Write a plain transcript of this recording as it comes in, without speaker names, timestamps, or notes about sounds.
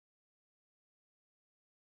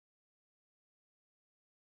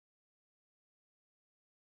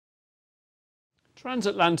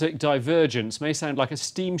Transatlantic divergence may sound like a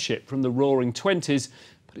steamship from the roaring 20s,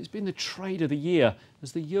 but it's been the trade of the year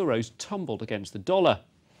as the euro's tumbled against the dollar.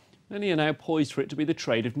 Many are now poised for it to be the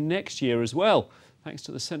trade of next year as well, thanks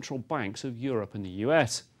to the central banks of Europe and the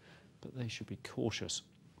US. But they should be cautious.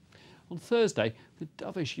 On Thursday, the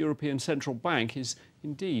dovish European Central Bank is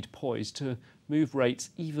indeed poised to move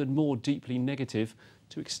rates even more deeply negative,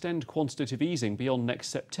 to extend quantitative easing beyond next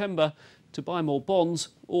September, to buy more bonds,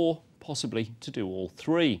 or possibly to do all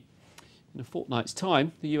three. In a fortnight's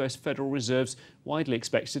time, the US Federal Reserve's widely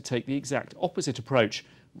expected to take the exact opposite approach,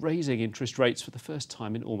 raising interest rates for the first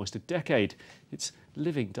time in almost a decade. It's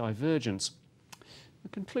living divergence. The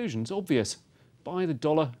conclusion's obvious. Buy the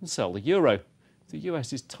dollar and sell the euro. If the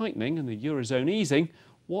US is tightening and the Eurozone easing,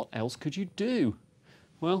 what else could you do?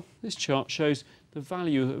 Well, this chart shows the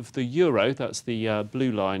value of the euro, that's the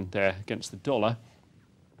blue line there against the dollar,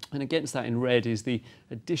 and against that in red is the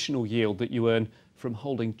additional yield that you earn from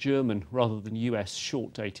holding German rather than US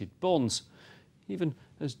short-dated bonds. Even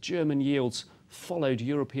as German yields followed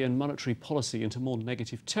European monetary policy into more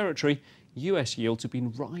negative territory, US yields have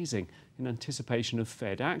been rising in anticipation of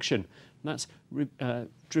Fed action. And that's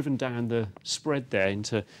driven down the spread there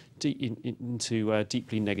into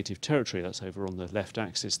deeply negative territory. That's over on the left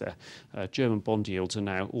axis there. German bond yields are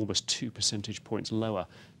now almost 2 percentage points lower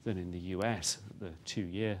than in the US at the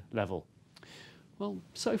 2-year level. Well,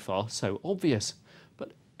 so far, so obvious.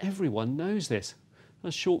 But everyone knows this.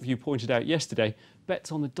 As Shortview pointed out yesterday,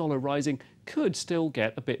 bets on the dollar rising could still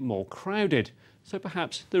get a bit more crowded. So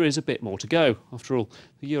perhaps there is a bit more to go. After all,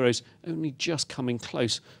 the euro's only just coming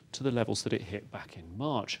close to the levels that it hit back in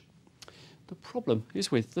March. The problem is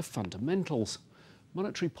with the fundamentals.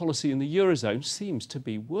 Monetary policy in the Eurozone seems to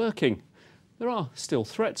be working. There are still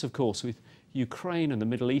threats, of course, with Ukraine and the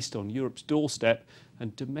Middle East on Europe's doorstep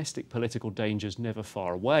and domestic political dangers never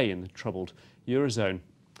far away in the troubled Eurozone.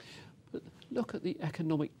 But look at the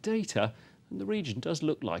economic data and the region does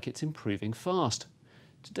look like it's improving fast.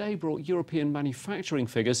 Today brought European manufacturing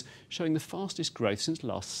figures showing the fastest growth since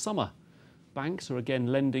last summer. Banks are again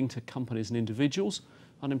lending to companies and individuals.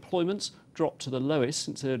 Unemployment's dropped to the lowest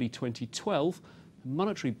since early 2012. The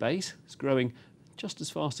monetary base is growing just as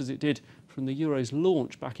fast as it did from the euro's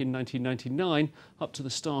launch back in 1999 up to the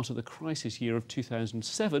start of the crisis year of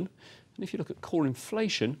 2007. And if you look at core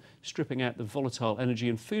inflation, stripping out the volatile energy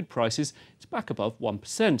and food prices, it's back above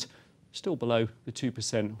 1%. Still below the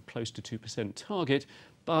 2%, close to 2% target,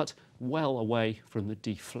 but well away from the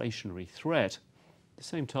deflationary threat. At the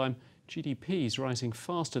same time, GDP is rising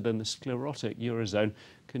faster than the sclerotic Eurozone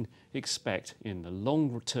can expect in the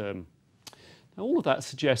long term. Now, all of that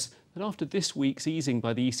suggests that after this week's easing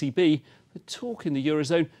by the ECB, the talk in the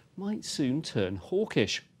Eurozone might soon turn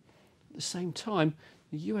hawkish. At the same time,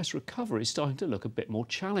 the US recovery is starting to look a bit more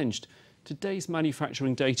challenged. Today's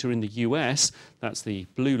manufacturing data in the US, that's the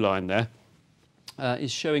blue line there,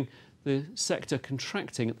 is showing the sector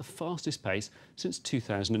contracting at the fastest pace since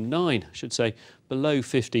 2009. I should say below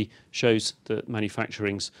 50 shows that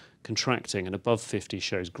manufacturing's contracting and above 50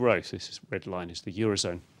 shows growth. This red line is the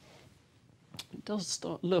Eurozone. It does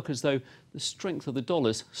start look as though the strength of the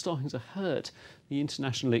dollar's starting to hurt the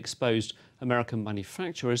internationally exposed American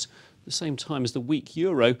manufacturers at the same time as the weak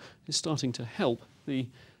euro is starting to help the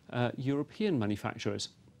European manufacturers.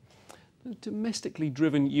 The domestically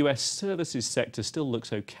driven US services sector still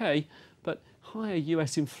looks okay, but higher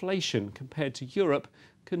US inflation compared to Europe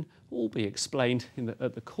can all be explained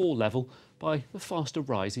at the core level by the faster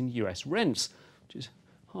rise in US rents, which is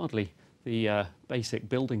hardly the basic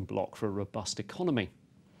building block for a robust economy.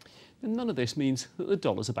 And none of this means that the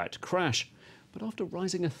dollar's about to crash. But after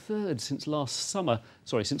rising a third since summer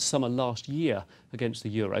last year against the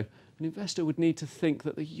euro, an investor would need to think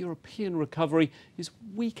that the European recovery is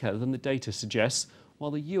weaker than the data suggests,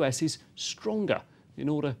 while the US is stronger, in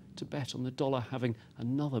order to bet on the dollar having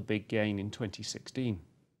another big gain in 2016.